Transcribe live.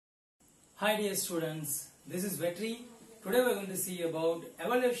Hi dear students, this is Vetri. Today we are going to see about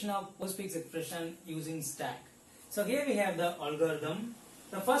evaluation of postfix expression using stack. So here we have the algorithm.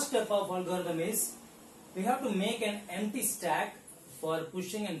 The first step of algorithm is we have to make an empty stack for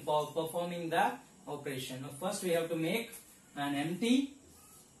pushing and performing the operation. First we have to make an empty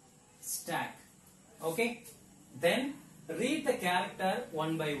stack. Okay. Then read the character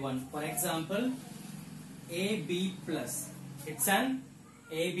one by one. For example, AB plus. It's an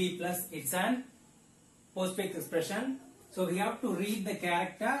AB plus, it's an postfix expression. So we have to read the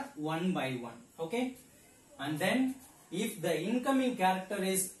character one by one. Okay. And then if the incoming character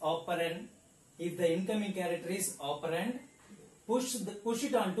is operand, push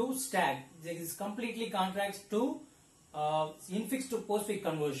it onto stack. This is completely contracts to infix to postfix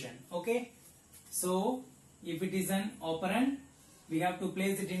conversion. Okay. So if it is an operand, we have to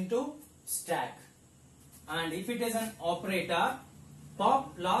place it into stack. And if it is an operator,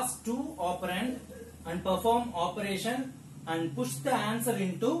 pop last two operand and perform operation and push the answer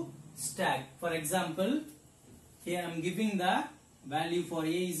into stack. For example, here I am giving the value for A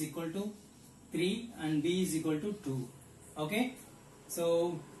is equal to 3 and B is equal to 2. Okay.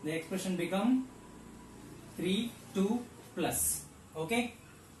 So the expression become 3, 2 plus. Okay.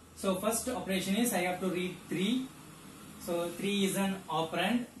 So first operation is I have to read 3. So 3 is an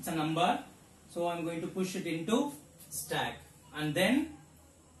operand, it's a number. So I am going to push it into stack. And then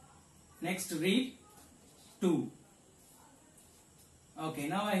next read 2. Okay,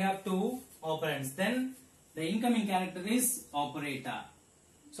 now I have two operands. Then the incoming character is operator.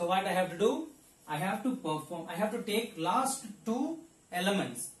 So what I have to do? I have to take last two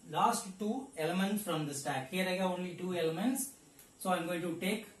elements from the stack. Here I have only two elements. So I am going to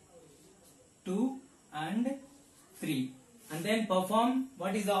take 2 and 3. And then perform,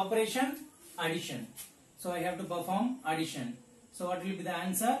 what is the operation? Addition. So I have to perform addition. So what will be the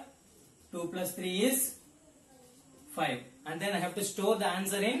answer? 2 plus 3 is 5. And then I have to store the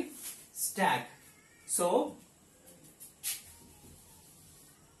answer in stack. So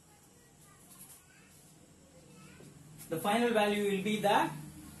the final value will be the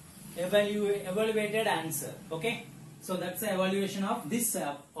evaluated answer. Okay. So that's the evaluation of this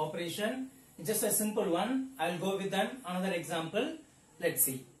operation. It's just a simple one. I will go with another example. Let's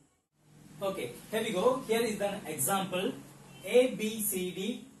see. Okay, here we go. Here is the example. A, B, C,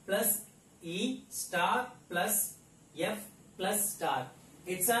 D plus E star plus F plus star.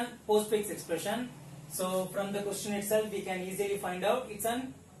 It's an postfix expression. So from the question itself, we can easily find out it's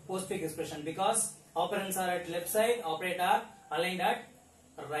an postfix expression because operands are at left side, operator aligned at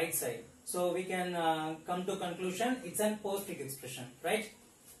right side. So we can come to conclusion it's an postfix expression, right?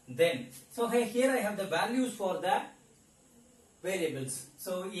 Then, so here I have the values for the variables.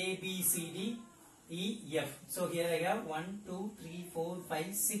 So A, B, C, D, E, F. So here I have 1, 2, 3, 4,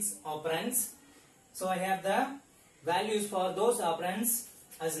 5, 6 operands. So I have the values for those operands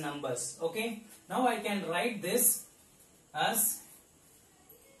as numbers. Okay. Now I can write this as,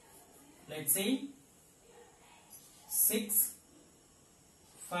 let's see, 6,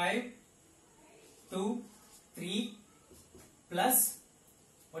 5, 2, 3 plus,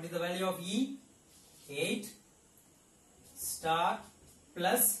 what is the value of E? 8 star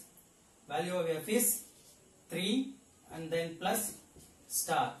plus value of F is 3 and then plus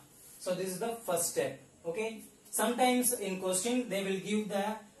star. So this is the first step. Okay. Sometimes in question they will give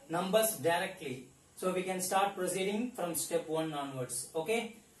the numbers directly. So we can start proceeding from step 1 onwards.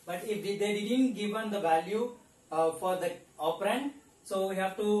 Okay. But if they didn't given the value for the operand, so we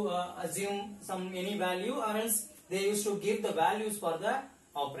have to assume any value, or else they used to give the values for the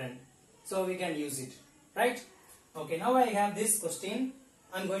operand. So we can use it. Right. Okay. Now I have this question.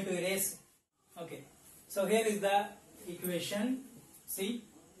 I am going to erase. Okay. So here is the equation. See,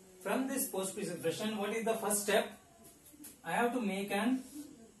 from this postfix expression, what is the first step? I have to make an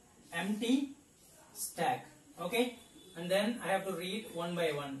empty stack. Okay. And then I have to read one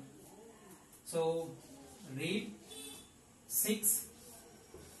by one. So read 6.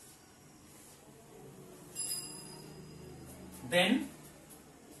 Then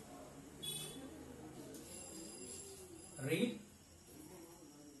read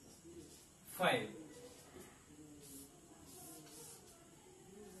 5.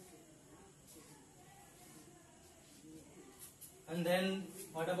 And then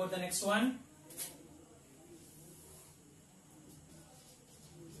what about the next one?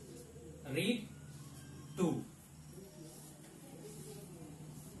 Read 2.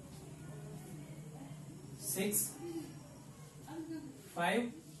 6,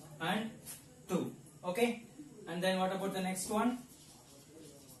 5 and 2. Okay. And then what about the next one?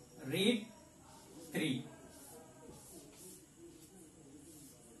 Read 3.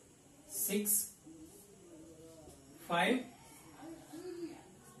 6, 5,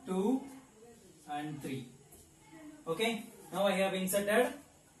 2 and 3. Okay, now I have inserted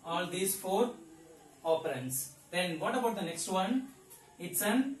all these 4 operands. Then what about the next one? It's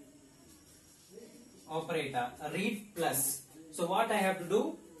an operator, a read plus. So what I have to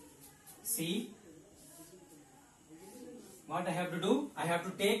do? See, what I have to do? I have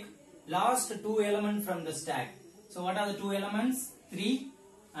to take last 2 elements from the stack. So what are the 2 elements? 3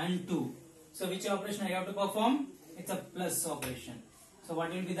 and 2. So which operation I have to perform? It's a plus operation. So what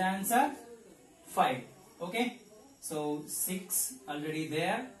will be the answer? 5. Okay. So 6 already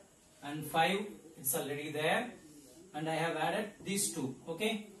there and 5 it's already there, and I have added these 2.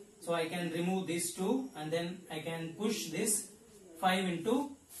 Okay. So I can remove these 2 and then I can push this 5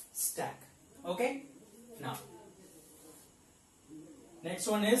 into stack. Okay. Now next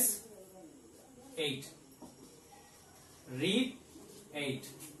one is 8. Read 8.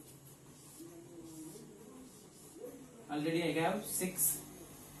 Already I have 6,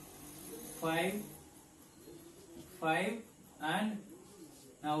 5, 5 and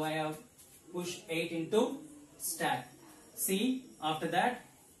now I have pushed 8 into stack. See, after that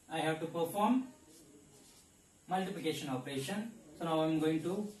I have to perform multiplication operation. So now I am going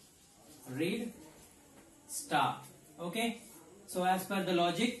to read star. Okay. So as per the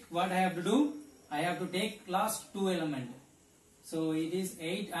logic, what I have to do? I have to take last 2 elements. So it is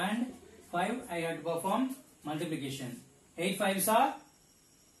 8 and 5. I have to perform multiplication. 8 5s are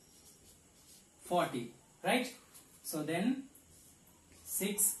 40, right? So then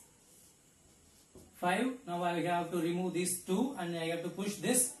 6, 5. Now I have to remove these 2 and I have to push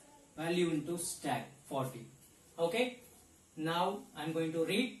this value into stack 40. Okay. Now I am going to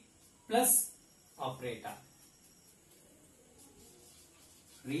read plus operator.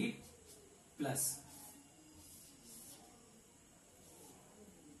 Read plus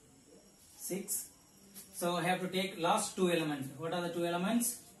 6. So I have to take last 2 elements. What are the 2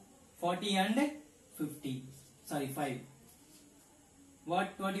 elements? 40 and 50. Sorry, 5.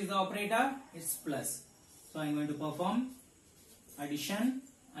 What is the operator? It's plus. So I am going to perform addition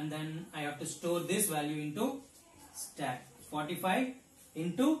and then I have to store this value into stack. 45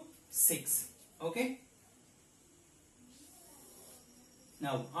 into 6. Okay.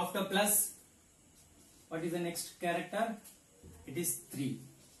 Now after plus, what is the next character? It is 3.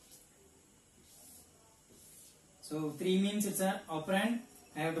 So 3 means it's an operand.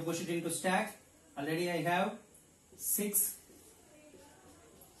 I have to push it into stack. Already I have 6,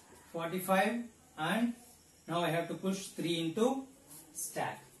 45 and now I have to push 3 into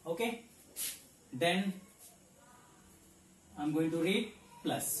stack. Okay. Then I'm going to read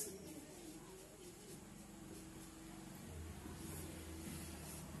plus.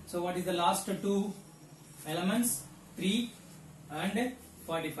 So what is the last 2 elements? 3 and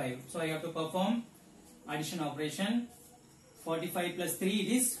 45. So I have to perform addition operation. 45 plus 3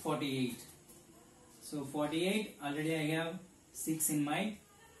 it is 48. So 48, already I have 6 in my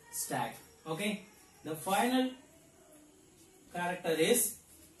stack. Okay. The final character is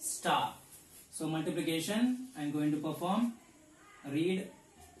star. So multiplication I am going to perform read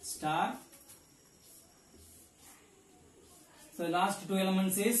star. So last 2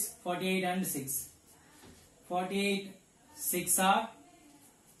 elements is 48 and 6. 48, 6 are.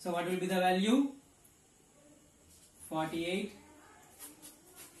 So what will be the value? 48,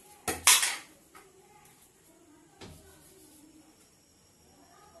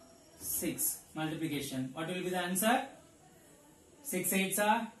 6 multiplication. What will be the answer? 6 8s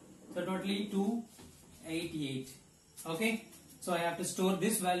are. So totally 288. Okay. So I have to store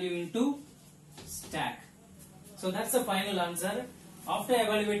this value into stack. So that's the final answer. After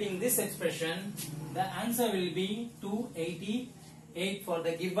evaluating this expression, the answer will be 288 for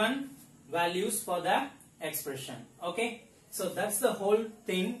the given values for the expression. Okay. So that's the whole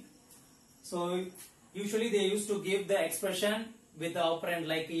thing. So usually they used to give the expression with the operand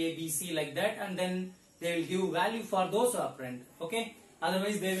like A, B, C like that, and then they will give value for those operand. Okay.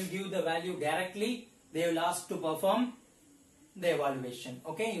 Otherwise they will give the value directly. They will ask to perform the evaluation.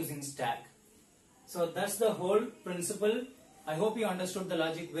 Okay, using stack. So that's the whole principle. I hope you understood the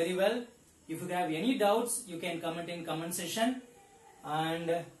logic very well. If you have any doubts, you can comment in comment section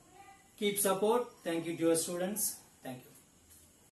and keep support. Thank you to your students.